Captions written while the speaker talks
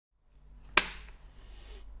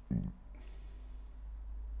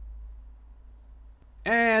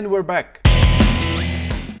And we're back.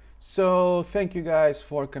 So thank you guys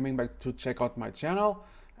for coming back to check out my channel.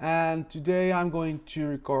 And today I'm going to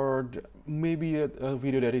record maybe a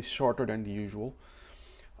video that is shorter than the usual,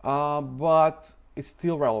 but it's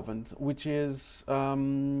still relevant, which is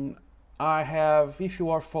I have, if you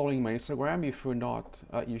are following my Instagram, if you're not,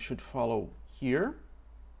 you should follow here,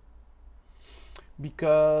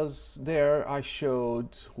 because there I showed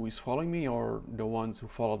who is following me, or the ones who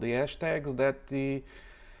follow the hashtags, that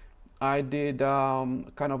I did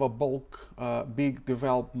kind of a bulk, big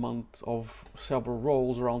development of several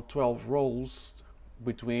rolls, around 12 rolls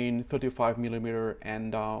between 35mm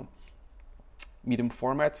and medium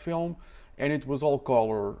format film, and it was all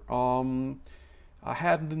color. I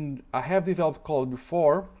have developed color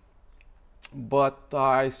before, but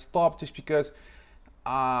I stopped just because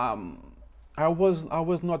I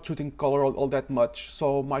was not shooting color all that much,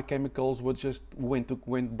 so my chemicals would just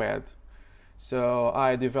went bad. So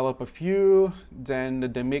I developed a few, then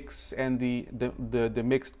the mix and the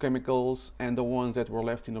mixed chemicals and the ones that were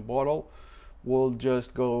left in the bottle will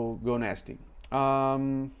just go nasty. I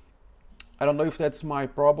don't know if that's my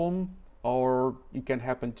problem or it can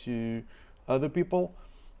happen to other people,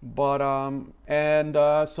 but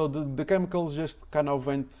so the chemicals just kind of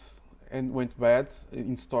went bad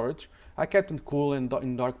in storage. I kept them cool and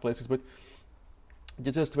in dark places, but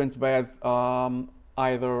it just went bad,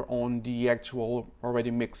 either on the actual already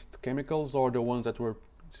mixed chemicals or the ones that were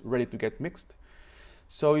ready to get mixed.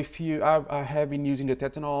 So if I have been using the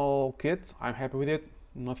Tethanol kit, I'm happy with it,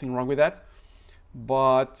 nothing wrong with that.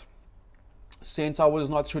 But since I was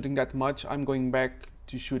not shooting that much, I'm going back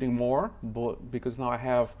to shooting more, because now I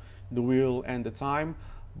have the will and the time.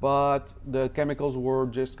 But the chemicals were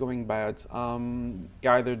just going bad,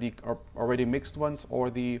 either the already mixed ones or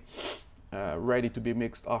the ready to be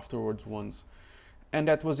mixed afterwards ones, and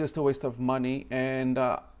that was just a waste of money and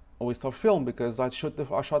a waste of film, because I shot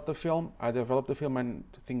the film, I developed the film, and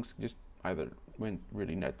things just either went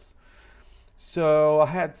really nuts. So I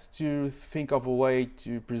had to think of a way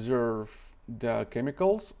to preserve the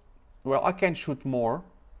chemicals. Well, I can shoot more,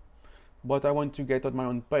 but I want to get at my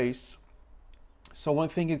own pace. So one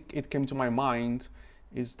thing it came to my mind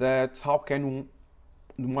is that how can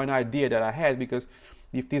one idea that I had, because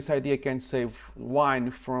if this idea can save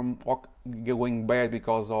wine from going bad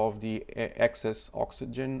because of the excess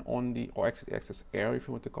oxygen on the, or excess air, if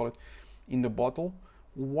you want to call it, in the bottle,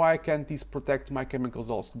 why can't this protect my chemicals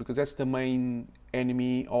also? Because that's the main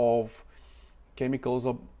enemy of chemicals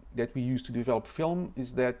that we use to develop film,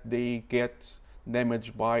 is that they get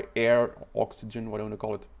damaged by air, oxygen, whatever you want to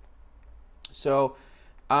call it. So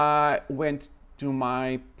I went to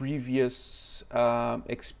my previous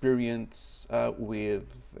experience with,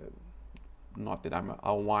 not that I'm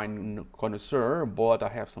a wine connoisseur, but I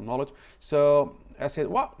have some knowledge. So I said,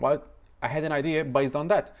 well, I had an idea based on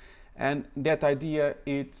that. And that idea,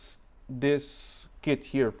 it's this kit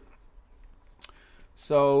here.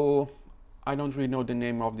 So I don't really know the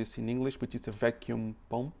name of this in English, but it's a vacuum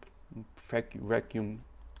pump, vacuum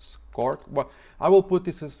cork. Well, I will put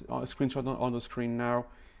this as a screenshot on the screen now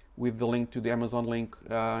with the link to the Amazon link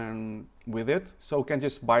with it, so you can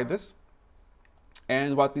just buy this.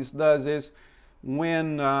 And what this does is,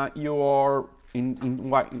 when you are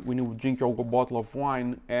when you drink your bottle of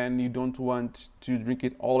wine and you don't want to drink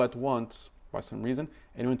it all at once for some reason,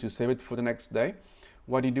 and you want to save it for the next day,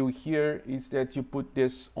 what you do here is that you put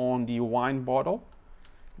this on the wine bottle,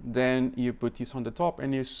 then you put this on the top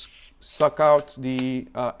and you suck out the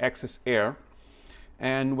excess air.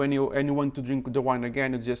 And when you want to drink the wine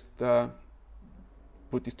again, you just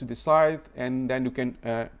put this to the side, and then you can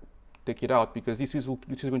take it out, because this is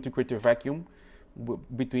going to create a vacuum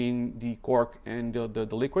between the cork and the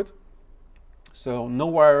liquid. So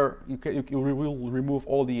nowhere you will remove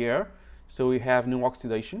all the air, so we have no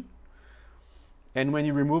oxidation. And when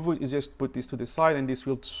you remove it, you just put this to the side, and this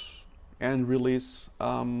will release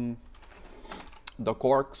the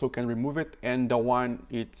cork, so you can remove it, and the wine,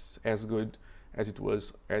 it's as good as it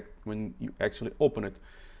was when you actually open it.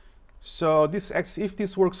 So if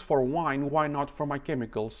this works for wine, why not for my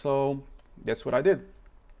chemicals? So that's what I did.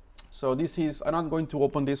 So this is, I'm not going to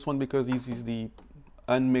open this one because this is the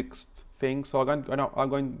unmixed thing. So I'm not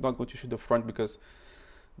going to shoot the front because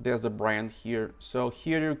there's the brand here. So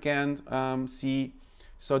here you can see,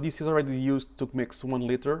 so this is already used to mix 1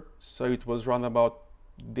 liter. So it was round about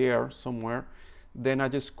there somewhere. Then I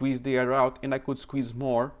just squeezed the air out, and I could squeeze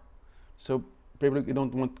more. So probably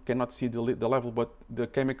you cannot see the level, but the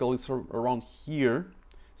chemical is around here.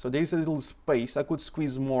 So there is a little space. I could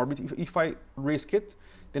squeeze more, but if I risk it,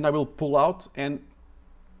 then I will pull out, and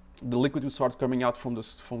the liquid will start coming out from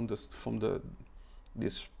this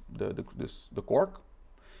the cork.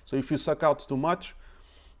 So if you suck out too much,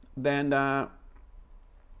 then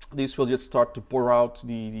this will just start to pour out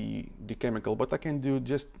the chemical. But I can do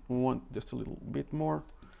just a little bit more.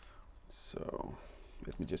 So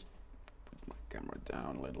let me just put my camera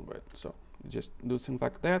down a little bit. So you just do things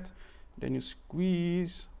like that, then you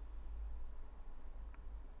squeeze,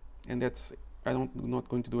 and that's I'm not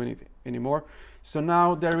going to do anything anymore. So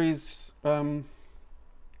now there is a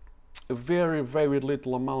very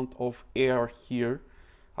little amount of air here.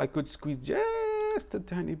 I could squeeze just a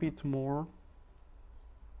tiny bit more.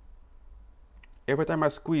 Every time I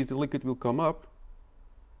squeeze, the liquid will come up.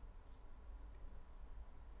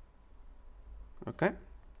 Okay,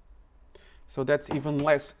 so that's even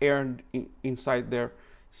less air inside there.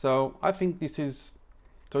 So I think this is,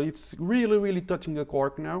 so it's really touching the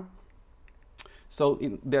cork now. So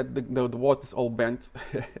the water is all bent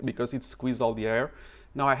because it squeezed all the air.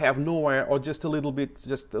 Now I have no air, or just a little bit,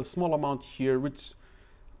 just a small amount here, which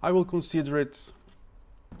I will consider it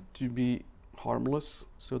to be harmless.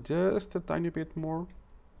 So just a tiny bit more.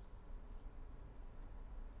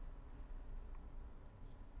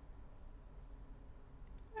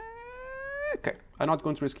 Okay, I'm not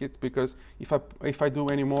going to risk it, because if I do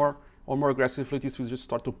any more or more aggressively, this will just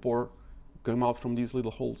start to come out from these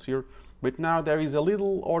little holes here. But now there is a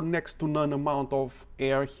little or next to none amount of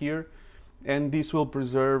air here, and this will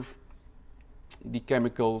preserve the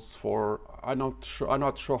chemicals for I'm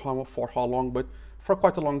not sure for how long, but for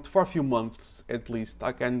a few months at least.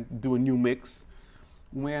 I can do a new mix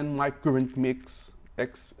when my current mix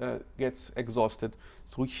gets exhausted.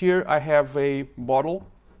 So here I have a bottle.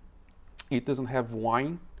 It doesn't have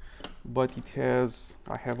wine, but it has,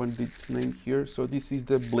 I have its name here. So this is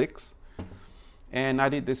the Blix, and I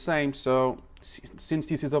did the same. So since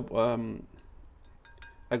this is a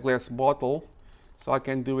glass bottle, so I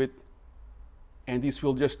can do it, and this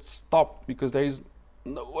will just stop because there is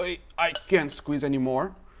no way I can squeeze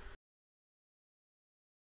anymore.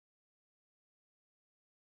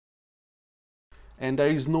 And there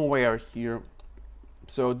is no air here.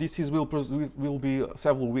 So this will be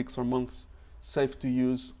several weeks or months safe to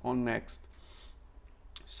use on Next.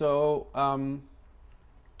 So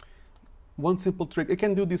one simple trick, I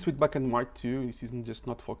can do this with black and white too. This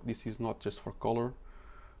is not just for color.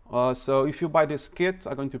 So if you buy this kit,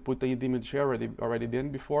 I'm going to put the image here already done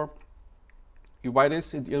before. You buy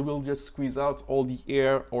this, it will just squeeze out all the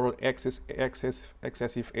air or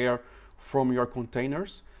excessive air from your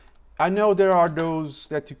containers. I know there are those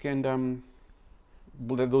that you can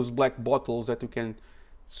those black bottles that you can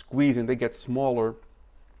squeeze and they get smaller,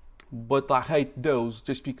 but I hate those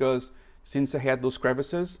just because since I had those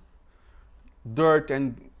crevices, dirt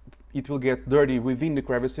and it will get dirty within the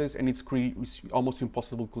crevices, and it's almost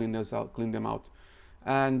impossible to clean them out.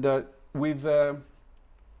 And with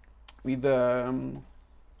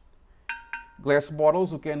glass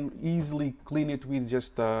bottles, you can easily clean it with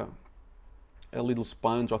just a little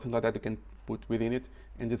sponge or something like that. You can put within it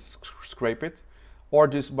and just scrape it, or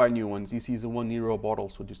just buy new ones. This is a €1 bottle,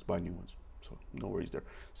 so just buy new ones. So no worries there.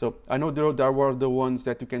 So I know there were the ones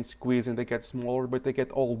that you can squeeze and they get smaller, but they get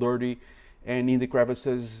all dirty, and in the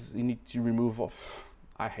crevices you need to remove off.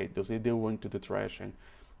 I hate those. They went to the trash, and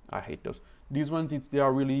I hate those. These ones, they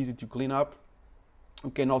are really easy to clean up.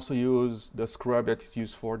 You can also use the scrub that is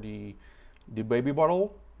used for the baby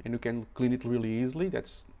bottle, and you can clean it really easily.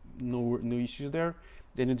 That's no issues there.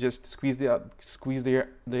 Then you just squeeze the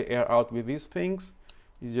air out with these things.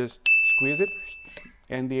 You just squeeze it,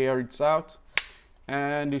 and the air is out,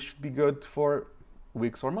 and it should be good for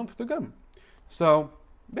weeks or months to come. So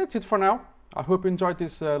that's it for now. I hope you enjoyed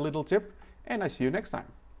this little tip, and I see you next time.